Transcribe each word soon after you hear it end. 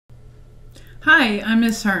Hi, I'm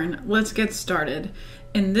Ms. Hearn. Let's get started.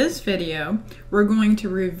 In this video, we're going to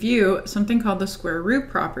review something called the square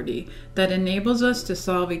root property that enables us to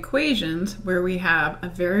solve equations where we have a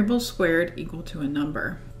variable squared equal to a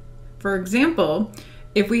number. For example,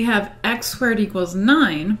 if we have x squared equals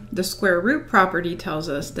 9, the square root property tells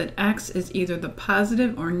us that x is either the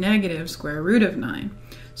positive or negative square root of 9.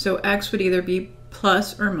 So x would either be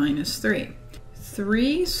plus or minus 3.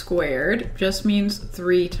 3 squared just means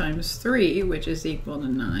 3 times 3, which is equal to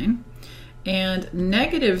 9. And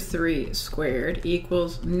negative 3 squared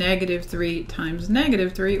equals negative 3 times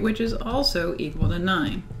negative 3, which is also equal to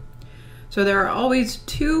 9. So there are always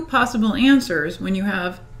two possible answers when you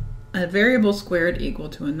have a variable squared equal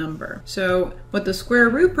to a number. So what the square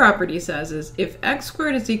root property says is if x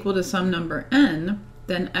squared is equal to some number n,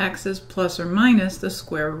 then x is plus or minus the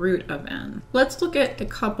square root of n. Let's look at a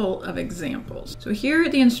couple of examples. So here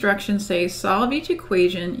the instructions say solve each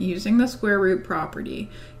equation using the square root property,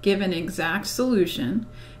 give an exact solution.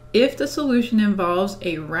 If the solution involves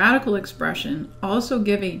a radical expression, also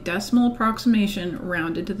give a decimal approximation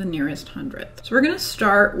rounded to the nearest hundredth. So we're going to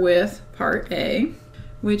start with part A,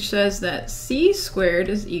 which says that c squared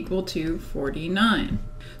is equal to 49.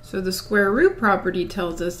 So the square root property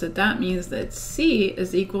tells us that that means that c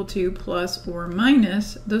is equal to plus or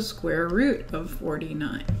minus the square root of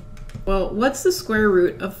 49. Well, what's the square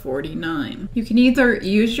root of 49? You can either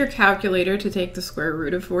use your calculator to take the square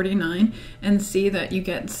root of 49 and see that you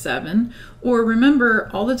get 7, or remember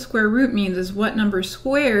all that square root means is what number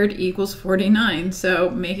squared equals 49. So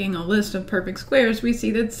making a list of perfect squares, we see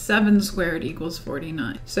that 7 squared equals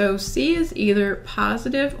 49. So c is either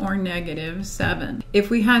positive or negative 7. If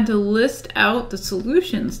we had to list out the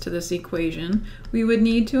solutions to this equation, we would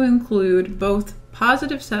need to include both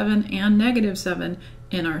positive 7 and negative 7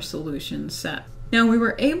 in our solution set. Now we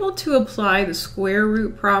were able to apply the square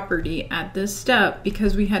root property at this step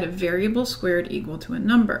because we had a variable squared equal to a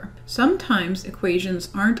number. Sometimes equations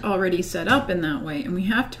aren't already set up in that way and we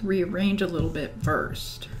have to rearrange a little bit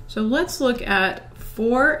first. So let's look at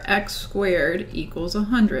 4x squared equals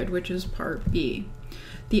 100, which is part B.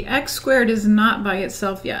 The x squared is not by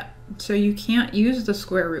itself yet, so you can't use the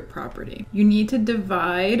square root property. You need to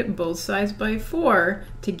divide both sides by 4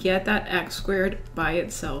 to get that x squared by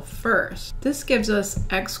itself first. This gives us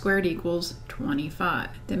x squared equals 25.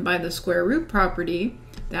 Then by the square root property,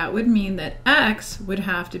 that would mean that x would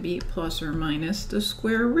have to be plus or minus the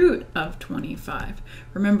square root of 25.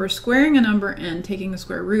 Remember, squaring a number and taking a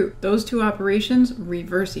square root, those two operations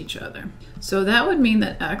reverse each other. So that would mean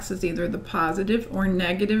that x is either the positive or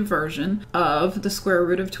negative version of the square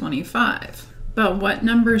root of 25. But what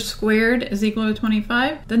number squared is equal to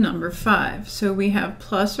 25? The number 5. So we have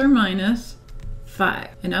plus or minus 5.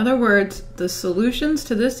 In other words, the solutions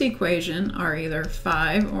to this equation are either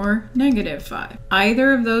 5 or negative 5.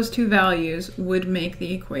 Either of those two values would make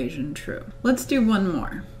the equation true. Let's do one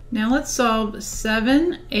more. Now let's solve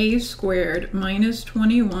 7a squared minus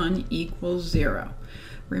 21 equals 0.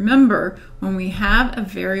 Remember, when we have a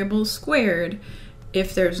variable squared,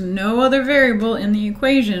 if there's no other variable in the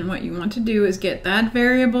equation, what you want to do is get that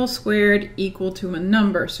variable squared equal to a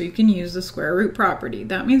number so you can use the square root property.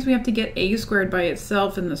 That means we have to get a squared by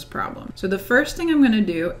itself in this problem. So the first thing I'm going to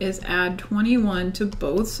do is add 21 to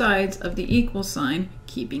both sides of the equal sign,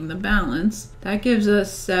 keeping the balance. That gives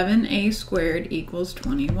us 7a squared equals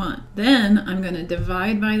 21. Then I'm going to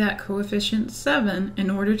divide by that coefficient 7 in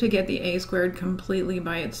order to get the a squared completely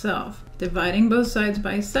by itself. Dividing both sides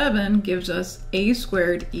by 7 gives us a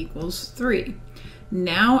squared equals 3.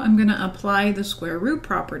 Now I'm going to apply the square root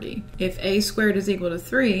property. If a squared is equal to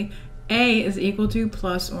 3, a is equal to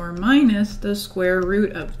plus or minus the square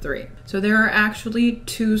root of 3. So there are actually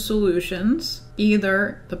two solutions,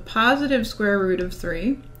 either the positive square root of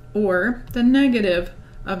 3 or the negative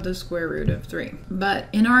of the square root of 3. But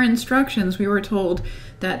in our instructions, we were told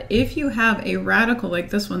that if you have a radical like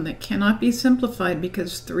this one that cannot be simplified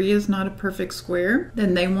because 3 is not a perfect square,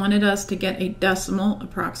 then they wanted us to get a decimal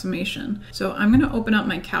approximation. So I'm going to open up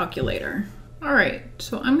my calculator. Alright,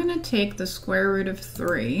 so I'm going to take the square root of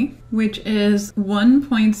 3, which is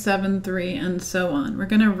 1.73 and so on. We're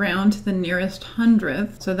going to round to the nearest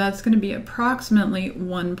hundredth, so that's going to be approximately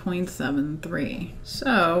 1.73.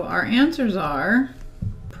 So our answers are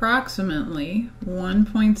approximately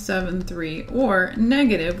 1.73 or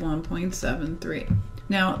negative 1.73.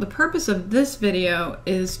 Now, the purpose of this video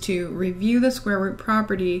is to review the square root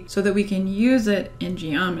property so that we can use it in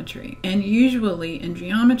geometry. And usually in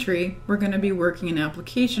geometry, we're going to be working an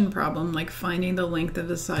application problem like finding the length of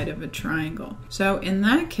the side of a triangle. So in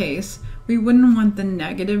that case, we wouldn't want the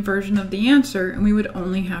negative version of the answer, and we would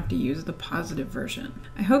only have to use the positive version.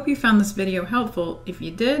 I hope you found this video helpful. If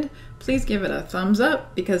you did, please give it a thumbs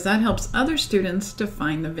up because that helps other students to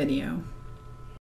find the video.